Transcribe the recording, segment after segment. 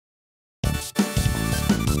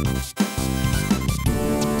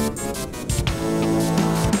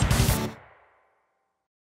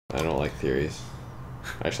theories.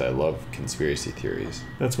 Actually, I love conspiracy theories.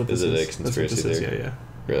 That's what this is. Is it a conspiracy theory? Yeah.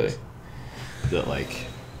 Really? Is it like...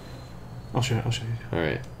 I'll show you. All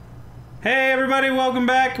right. Hey everybody, welcome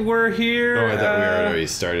back. We're here. Oh, I thought we already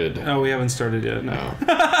started. Oh, we haven't started yet. No.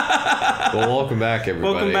 Well, welcome back,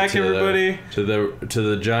 everybody. Welcome back, everybody. To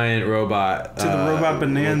the giant robot. To the robot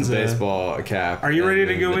bonanza. With the baseball cap. Are you ready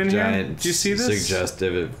to go in here? Did you see this?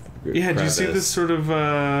 Suggestive. Yeah. Did you see this sort of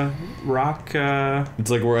rock?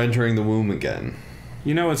 It's like we're entering the womb again.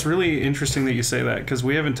 You know, it's really interesting that you say that because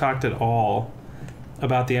we haven't talked at all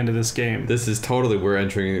about the end of this game. This is totally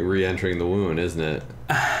re-entering the womb, isn't it?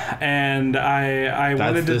 And I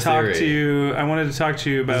wanted to talk to you. I wanted to talk to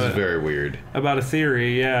you about. This is very weird. About a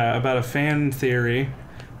theory, yeah, about a fan theory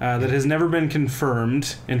that has never been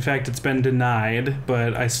confirmed. In fact, it's been denied,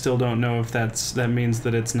 but I still don't know if that means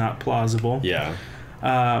that it's not plausible. Yeah.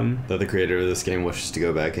 That the creator of this game wishes to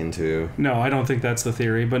go back into. No, I don't think that's the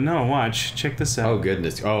theory. But no, watch, check this out. Oh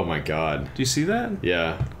goodness! Oh my God! Do you see that?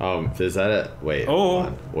 Yeah. Is that it? Wait. Oh. Hold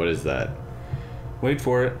on. What is that? Wait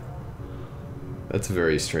for it. That's a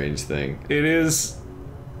very strange thing. It is.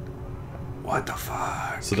 What the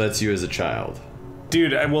fuck? So that's you as a child.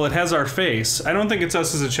 Dude, well, it has our face. I don't think it's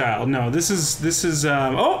us as a child. No, this is.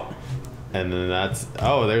 Oh. And then that's.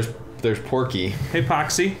 Oh, there's Porky. Hey,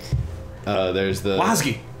 Poxy. There's the...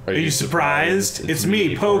 Wazgy, are you surprised? It's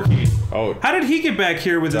me, Pokey. Oh. How did he get back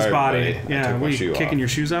here with his body? Buddy. Yeah, what, you kicking your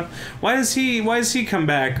shoes off? Why does he come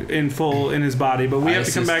back in full in his body, but we have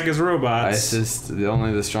to come back as robots? I assist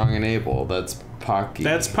only the strong and able. That's Pocky.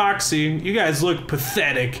 That's Poxy. You guys look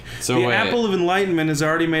pathetic. So the Apple of Enlightenment has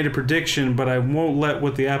already made a prediction, but I won't let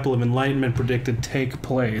what the Apple of Enlightenment predicted take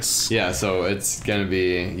place. Yeah, so it's gonna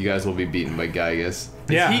be... You guys will be beaten by Gygus.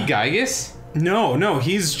 Yeah. Is he Gygus? No,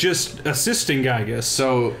 he's just assisting Gygus.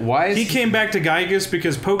 So why is he came back to Gygus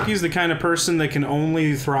because Pokey's the kind of person that can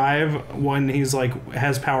only thrive when he's like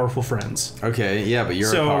has powerful friends. Okay, yeah, but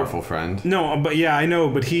you're a powerful friend. No, but yeah, I know,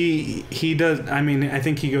 but he does. I mean, I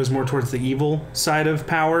think he goes more towards the evil side of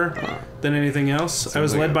power than anything else. I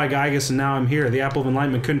was led by Gygus, and now I'm here. The Apple of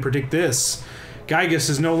Enlightenment couldn't predict this. Gygus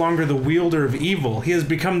is no longer the wielder of evil. He has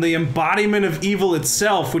become the embodiment of evil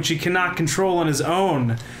itself, which he cannot control on his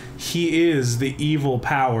own. He is the evil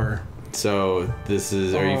power. So this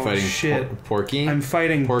is... Are you fighting Porky? I'm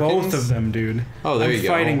fighting both of them, dude. Oh, there you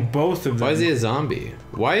go. I'm fighting both of them. Why is he a zombie?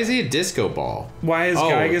 Why is he a disco ball? Why is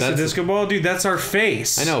Gygus a disco ball? Dude, that's our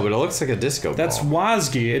face. I know, but it looks like a disco ball. That's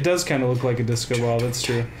Wazgy. It does kind of look like a disco ball. That's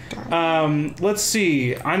true. Let's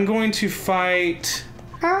see. I'm going to fight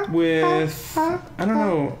with... I don't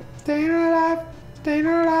know. Staying alive. Staying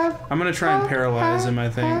alive. I'm going to try and paralyze him,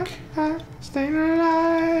 I think. Staying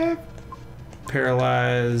alive.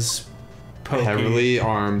 Paralyze Pokey. Heavily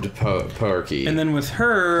armed Porky. And then with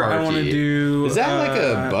her, I want to do... Is that like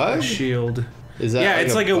a bug? A shield. Is that yeah, like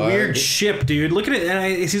it's like a weird ship, dude. Look at it. And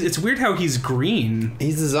it's weird how he's green.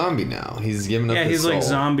 He's a zombie now. He's giving up his he's soul. like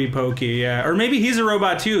zombie Pokey, yeah. Or maybe he's a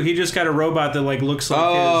robot too. He just got a robot that like looks like his...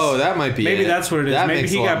 Oh, that might be Maybe it. that's what it is. That maybe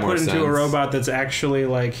makes he a lot got more put into sense. a robot that's actually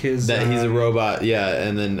like his... That he's a robot, yeah.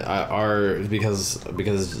 And then because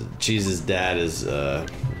Cheese's dad is a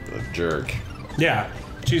jerk. Yeah.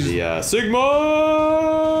 The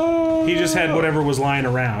Sigma! He just had whatever was lying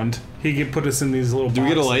around. He could put us in these little boxes. Do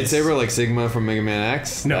we get a lightsaber like Sigma from Mega Man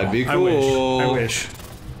X? No, that'd be cool. I wish.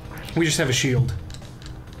 We just have a shield.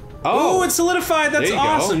 Oh, it's solidified. That's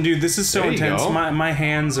awesome, go. dude. This is so intense. My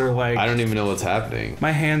hands are like... I don't even know what's happening.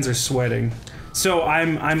 My hands are sweating. So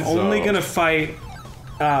I'm only gonna fight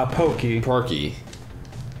Porky.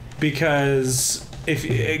 Because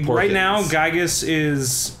right now Gygus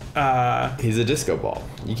is... he's a disco ball.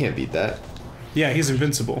 You can't beat that. Yeah, he's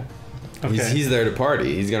invincible. Okay. He's there to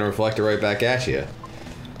party. He's gonna reflect it right back at you,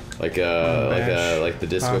 like the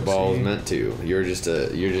disco ball is meant to. You're just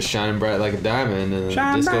shining bright like a diamond, and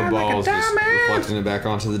the disco ball's just reflecting it back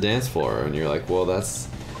onto the dance floor, and you're like, well, that's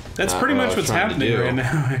pretty much what's happening right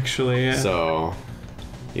now, actually. Yeah. So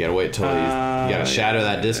you gotta wait till you gotta shatter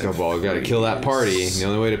that disco ball. You gotta kill that party. The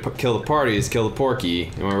only way to kill the party is kill the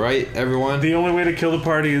Porky. Am I right, everyone? The only way to kill the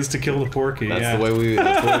party is to kill the Porky. That's the way we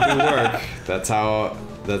work. That's how.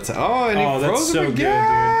 And he froze him again. Good,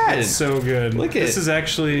 dude. That's so good. Look this is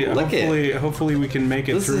actually hopefully we can make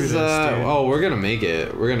it through this. Dude. We're gonna make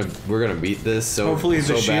it. We're gonna beat this. Hopefully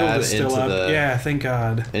the shield is still up. Yeah, thank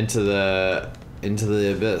God. Into the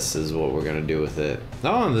abyss is what we're gonna do with it.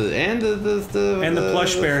 Oh, and the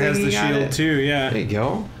plush bear has the shield too. Yeah. There you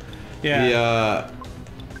go. Yeah.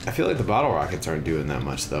 I feel like the bottle rockets aren't doing that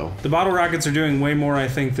much, though. The bottle rockets are doing way more, I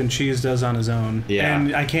think, than Cheese does on his own. Yeah.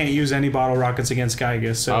 And I can't use any bottle rockets against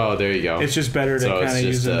Gygus, so... Oh, there you go. It's just better to kind of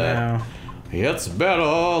use them now. It's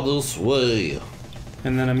better this way.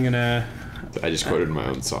 And then I'm gonna... I just quoted my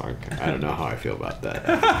own song. I don't know how I feel about that.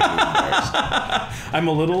 I'm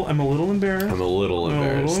a little embarrassed. I'm a little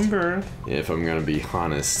embarrassed. embarrassed. If I'm gonna be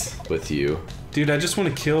honest with you. Dude, I just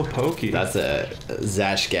want to kill Pokey. That's a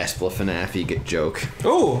Zash Gasplefanafi joke.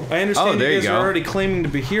 Oh, I understand there you guys you go. are already claiming to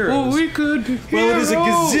be heroes. Well, we could be Well, it is a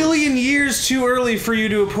heroes. gazillion years too early for you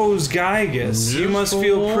to oppose Gygus. You must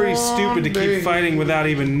feel pretty stupid to keep fighting without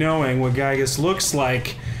even knowing what Gygus looks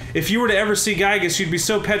like. If you were to ever see Gygus, you'd be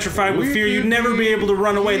so petrified with fear you'd never be able to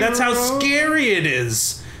run away. That's how scary it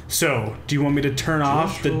is. So, do you want me to turn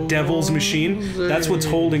off the Devil's Machine? That's what's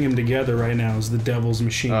holding him together right now, is the Devil's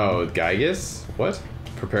Machine. Oh, Gygus? What?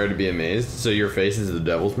 Prepare to be amazed? So your face is the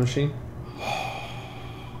Devil's Machine?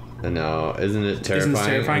 No, isn't it terrifying? Isn't it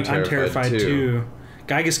terrifying? I'm terrified too.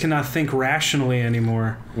 Gygus cannot think rationally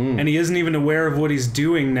anymore. And he isn't even aware of what he's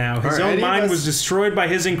doing now. His own mind was destroyed by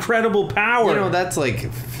his incredible power. You know, that's like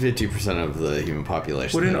 50% of the human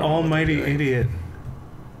population. What an almighty idiot.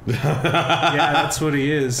 Yeah, that's what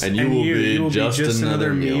he is. And you will be just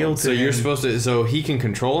another meal. So you're supposed to... So he can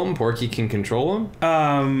control him? Porky can control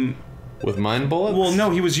him? With mind bullets? Well,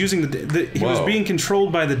 no, he was using he was being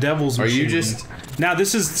controlled by the Devil's Machine. Are you just... Now,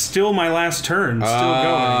 this is still my last turn. Still going.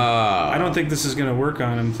 I don't think this is going to work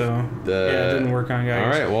on him, though. Yeah, it didn't work on Gygus.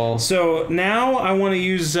 Alright, well... So, now I want to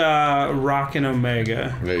use Rockin'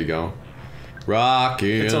 Omega. There you go.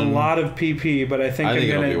 Rockin'. It's a lot of PP, but I think I'm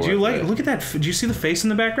gonna. Do you like? It. Look at that. Do you see the face in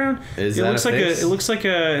the background? Is it that looks a like face? It looks like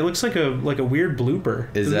a weird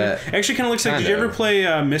blooper. Is that? Actually, kind of looks like. Did you ever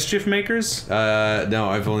play Mischief Makers? No,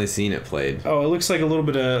 I've only seen it played. Oh, it looks like a little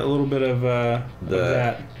bit of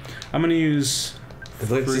that. I'm gonna use. It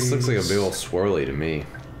just looks like a big old swirly to me.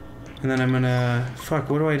 And then I'm gonna fuck.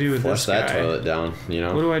 What do I do with Flush this guy? that toilet down. You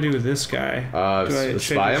know. What do I do with this guy?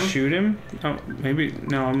 Should I shoot him? Oh, maybe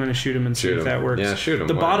no. I'm gonna shoot him and see if that works. Yeah, shoot him.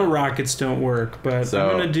 The bottle rockets don't work, but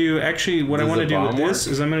I'm gonna do. Actually, what I want to do with this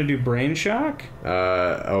is I'm gonna do Brain Shock.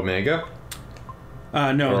 Omega.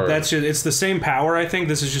 No, that's just, it's the same power. I think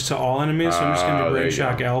this is just to all enemies. So I'm just gonna do Brain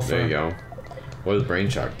Shock Alpha. There you go. What does Brain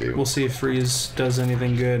Shock do? We'll see if Freeze does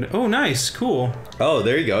anything good. Oh, nice, cool. Oh,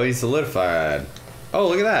 there you go. He's solidified. Oh,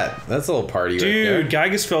 look at that. That's a little party right there. Dude,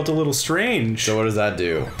 Gygus felt a little strange. So what does that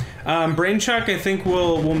do? Brain Shock, I think,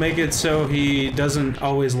 will make it so he doesn't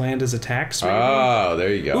always land his attacks. Maybe. Oh,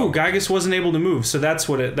 there you go. Ooh, Gygus wasn't able to move, so that's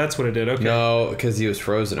what it did. Okay. No, because he was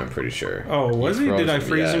frozen. I'm pretty sure. Oh, was he? Did I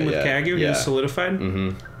freeze him with Kagu? He was solidified.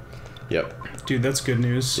 Mm-hmm. Yep. Dude, that's good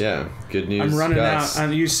news. Yeah, good news. I'm running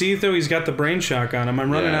out. You see, though, he's got the Brain Shock on him. I'm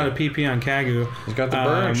running out of PP on Kagu. He's got the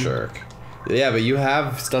Burn Shark. Yeah, but you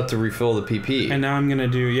have stuff to refill the PP. And now I'm gonna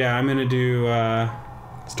do.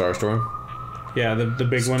 Starstorm. Yeah, the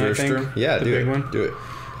big one, I think. Yeah, the big one. Do it.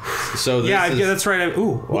 So this yeah, that's right.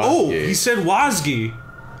 Ooh, he said Wazgi.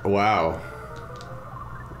 Wow.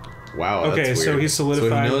 Wow. Okay, that's so weird. he's solidified.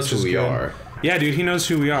 So he knows who we are. Yeah, dude, he knows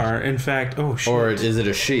who we are. In fact, oh shit. Or is it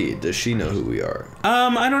a she? Does she know who we are?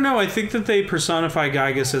 I don't know. I think that they personify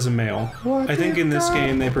Gygus as a male. I think in this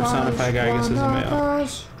game they personify Gygus as a male.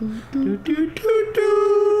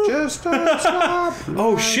 Just stop.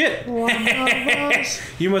 Oh shit!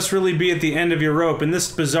 You must really be at the end of your rope. In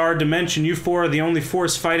this bizarre dimension, you four are the only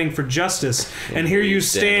force fighting for justice. And here you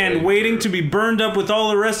stand, waiting to be burned up with all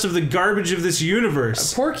the rest of the garbage of this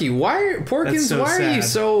universe. Porky, why are you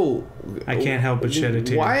so... I can't help but shed a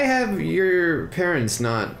tear. Why have your parents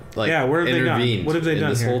not where have intervened they gone? What have they done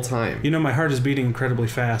this here? whole time? You know, my heart is beating incredibly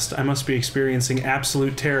fast. I must be experiencing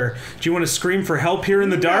absolute terror. Do you want to scream for help here in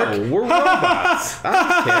the dark? No, we're robots. I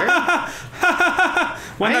don't care.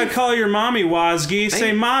 Why not call your mommy, Wazgi?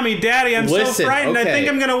 Say, Mommy, Daddy, I'm so frightened. I think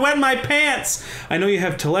I'm going to wet my pants. I know you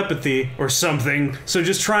have telepathy or something, so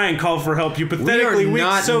just try and call for help. You pathetically weak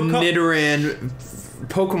so-called... Nidoran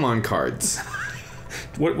Pokemon cards.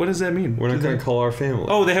 What does that mean? We're not going to call our family.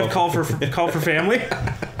 Oh, they have call for family?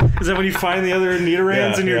 Is that when you find the other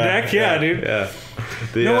Nidorans in your deck? Yeah, dude. Yeah.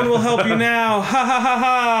 No one will help you now. Ha ha ha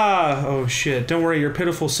ha. Oh shit. Don't worry, your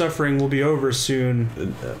pitiful suffering will be over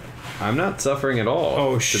soon. I'm not suffering at all.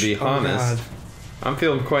 Oh to be honest. God. I'm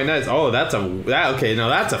feeling quite nice. Oh, that's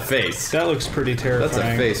a face. That looks pretty terrifying. That's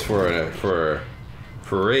a face for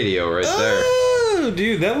radio right there. Oh,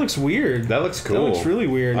 dude, that looks weird. That looks cool. That looks really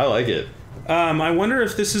weird. I like it. I wonder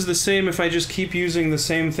if this is the same if I just keep using the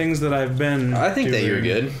same things that I've been I think doing. that you're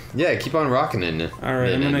good. Yeah, keep on rocking it.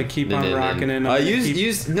 Alright, I'm gonna keep on rocking it.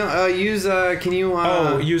 Use an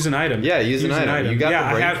item. Yeah, use an item. You got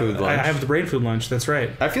the brain food lunch. I have the brain food lunch, that's right.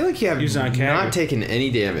 I feel like you have not taken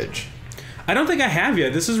any damage. I don't think I have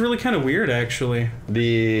yet. This is really kind of weird, actually.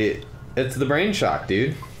 It's the brain shock,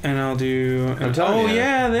 dude. And I'll do... I'm telling you.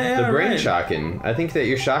 Yeah, the brain shocking. I think that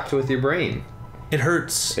you're shocked with your brain. It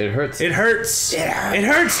hurts. It hurts. It hurts. It hurts. It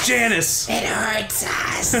hurts, Janice. It hurts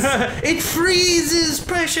us. It freezes,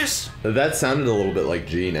 precious. That sounded a little bit like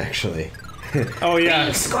Gene, actually. Oh, yeah.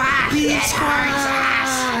 Beef squash. It hurts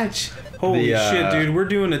us. Holy shit, dude. We're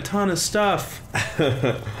doing a ton of stuff.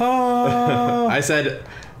 Oh. I said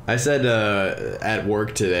at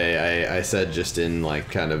work today, I said just in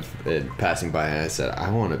like kind of passing by, and I said,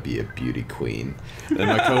 I want to be a beauty queen. And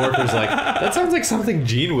my coworker's like, that sounds like something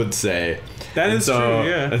Gene would say. That is true,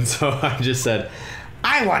 yeah. And so I just said,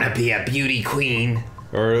 I want to be a beauty queen.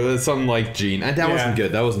 or something like Gene. And that wasn't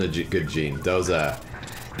good. That wasn't a good Gene. That was a...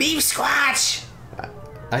 Beef squash.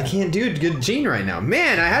 I can't do a good Gene right now.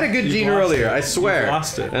 Man, I had a good Gene earlier. I swear. You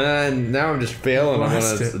lost it. And now I'm just failing. I'm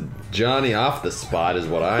gonna Johnny off the spot is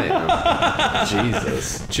what I am.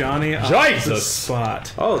 Jesus. Johnny off the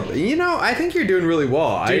spot. Oh, you know, I think you're doing really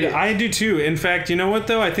well. Dude, I do too. In fact, you know what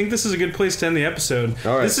though? I think this is a good place to end the episode.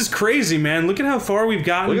 All right. This is crazy, man. Look at how far we've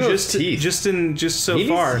gotten just so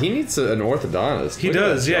far. He needs an orthodontist. He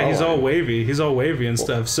does, yeah. He's all wavy. He's all wavy and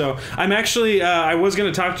stuff. So I'm actually, I was going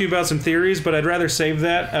to talk to you about some theories, but I'd rather save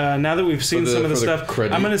that. Now that we've seen some of the stuff,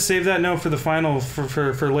 I'm going to save that note for the final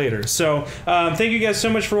for later. So thank you guys so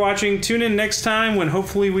much for watching. Tune in next time when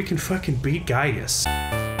hopefully we can fucking beat Gaius.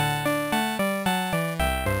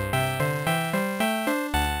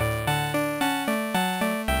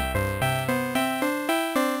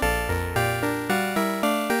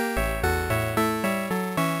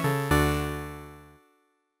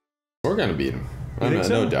 We're gonna beat him. So?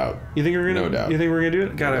 No doubt. You think we're gonna? No doubt. You think we're gonna do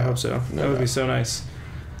it? God, I hope so. That would be so nice.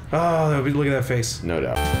 Oh, that would be. Look at that face. No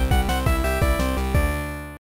doubt.